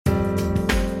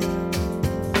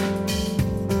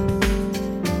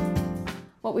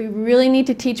What we really need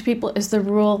to teach people is the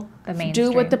rule. The mainstream.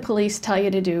 Do what the police tell you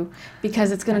to do,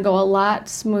 because it's going to go a lot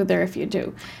smoother if you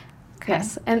do. Okay.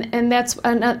 Yes, and that's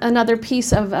another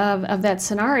piece of that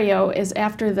scenario is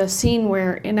after the scene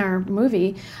where in our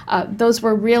movie, those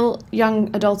were real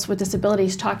young adults with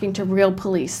disabilities talking to real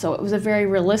police. So it was a very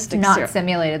realistic. Not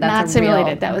simulated. That's not a simulated.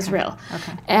 Real, that was real.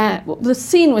 Okay. And the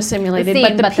scene was simulated, The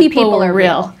scene, but the people were are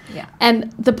real. Yeah.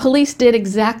 And the police did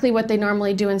exactly what they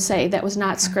normally do and say. That was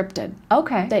not scripted.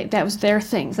 Okay. That was their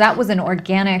thing. So that was an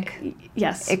organic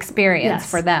Yes. experience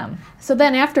Yes. for them. So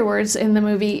then afterwards in the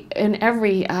movie, in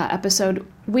every episode,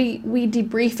 we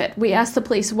debrief it. We ask the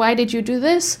police, why did you do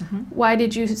this? Why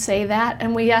did you say that?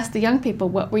 And we ask the young people,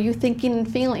 what were you thinking and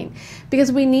feeling?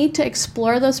 Because we need to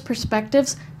explore those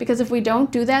perspectives, because if we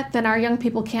don't do that, then our young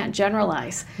people can't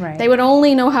generalize. Right. They would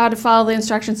only know how to follow the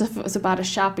instructions if it was about a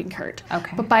shopping cart.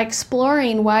 Okay. But by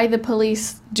exploring why the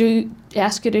police do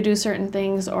ask you to do certain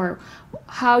things, or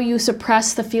how you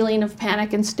suppress the feeling of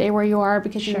panic and stay where you are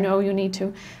because you know you need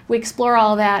to. We explore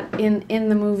all that in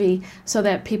the movie so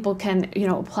that people can,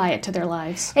 apply it to their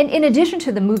lives. And in addition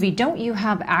to the movie, don't you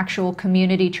have actual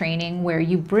community training where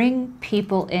you bring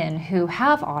people in who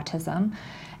have autism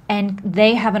and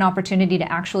they have an opportunity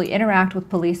to actually interact with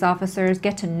police officers,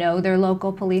 get to know their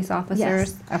local police officers?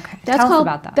 Yes. Okay. Tell us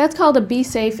about that. That's called a Be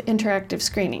Safe interactive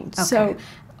screening. Okay. So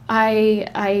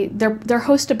they're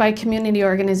hosted by community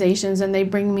organizations, and they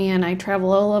bring me in. I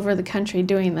travel all over the country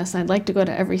doing this. I'd like to go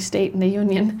to every state in the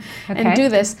union and do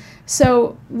this.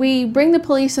 So we bring the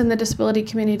police and the disability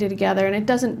community together, and it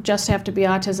doesn't just have to be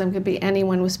autism. It could be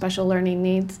anyone with special learning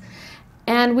needs.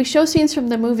 And we show scenes from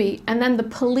the movie, and then the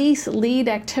police lead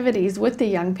activities with the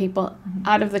young people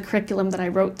out of the curriculum that I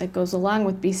wrote that goes along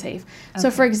with Be Safe. Okay.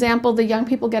 So for example, the young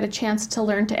people get a chance to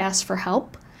learn to ask for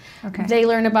help. Okay. They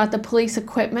learn about the police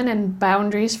equipment and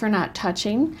boundaries for not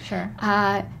touching. Sure.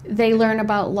 They learn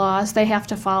about laws they have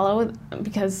to follow,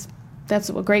 because that's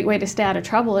a great way to stay out of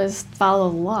trouble, is follow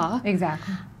the law.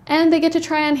 Exactly. And they get to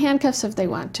try on handcuffs if they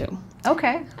want to.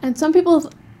 Okay. And some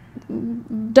people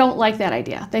don't like that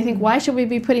idea. They think, why should we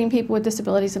be putting people with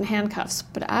disabilities in handcuffs?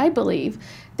 But I believe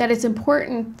that it's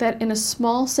important that in a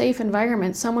small, safe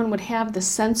environment, someone would have the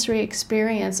sensory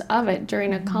experience of it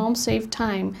during a calm, safe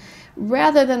time,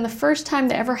 rather than the first time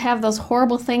they ever have those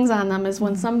horrible things on them is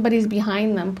when somebody's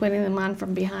behind them, putting them on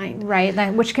from behind. Right,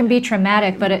 which can be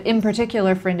traumatic, but in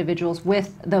particular for individuals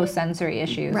with those sensory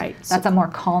issues. Right. That's a more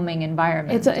calming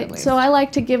environment. So I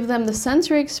like to give them the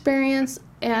sensory experience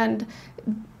and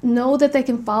know that they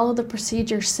can follow the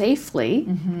procedure safely,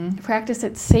 practice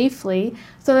it safely,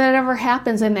 so that it ever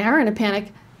happens and they are in a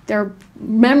panic, their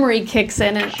memory kicks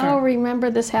in and, oh,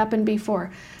 remember this happened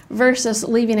before, versus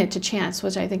leaving it to chance,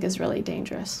 which I think is really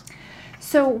dangerous.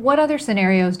 So what other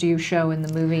scenarios do you show in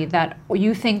the movie that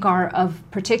you think are of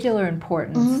particular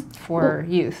importance for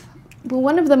youth? Well,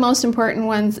 one of the most important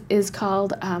ones is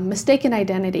called mistaken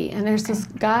identity. And there's this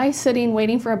guy sitting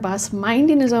waiting for a bus,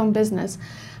 minding his own business,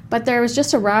 but there was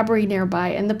just a robbery nearby,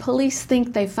 and the police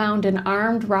think they found an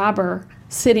armed robber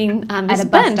sitting on this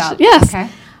bench. Bus stop. Yes. Okay.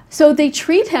 So they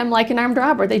treat him like an armed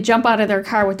robber. They jump out of their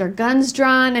car with their guns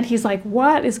drawn, and he's like,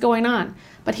 what is going on?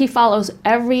 But he follows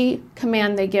every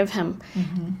command they give him.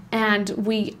 And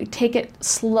we take it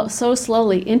so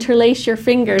slowly, interlace your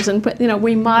fingers, and put,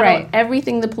 we model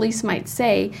everything the police might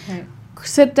say. Right.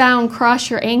 Sit down, cross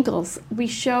your ankles. We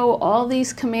show all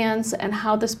these commands and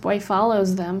how this boy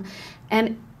follows them.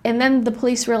 And then the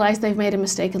police realize they've made a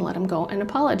mistake and let him go and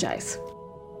apologize.